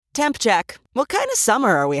Temp check. What kind of summer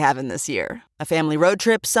are we having this year? A family road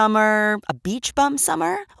trip summer? A beach bum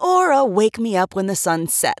summer? Or a wake me up when the sun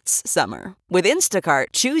sets summer? With Instacart,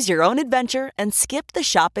 choose your own adventure and skip the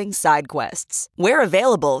shopping side quests. Where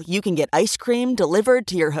available, you can get ice cream delivered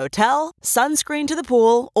to your hotel, sunscreen to the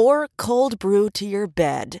pool, or cold brew to your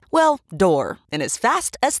bed. Well, door, in as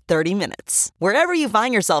fast as 30 minutes. Wherever you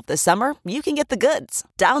find yourself this summer, you can get the goods.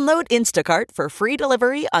 Download Instacart for free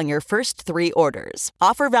delivery on your first 3 orders.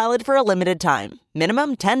 Offer valid for a limited time.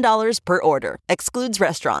 Minimum $10 per order. Excludes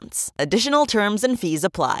restaurants. Additional terms and fees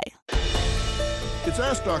apply. It's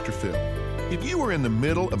Ask Dr. Phil. If you are in the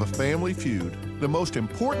middle of a family feud, the most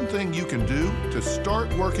important thing you can do to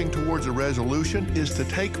start working towards a resolution is to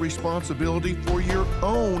take responsibility for your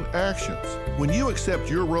own actions. When you accept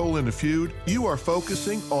your role in the feud, you are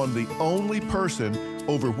focusing on the only person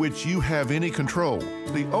over which you have any control.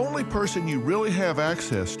 The only person you really have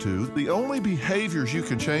access to, the only behaviors you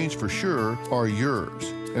can change for sure are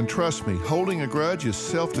yours. And trust me, holding a grudge is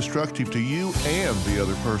self-destructive to you and the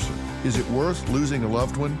other person. Is it worth losing a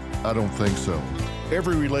loved one? I don't think so.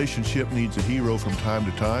 Every relationship needs a hero from time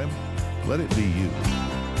to time. Let it be you.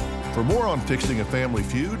 For more on fixing a family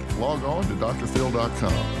feud, log on to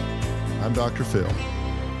drphil.com. I'm Dr. Phil.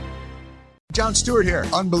 Jon Stewart here.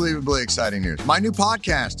 Unbelievably exciting news. My new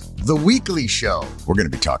podcast, The Weekly Show. We're going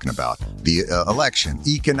to be talking about the election,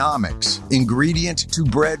 economics, ingredient to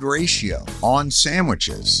bread ratio on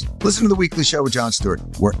sandwiches. Listen to The Weekly Show with Jon Stewart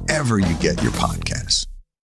wherever you get your podcasts.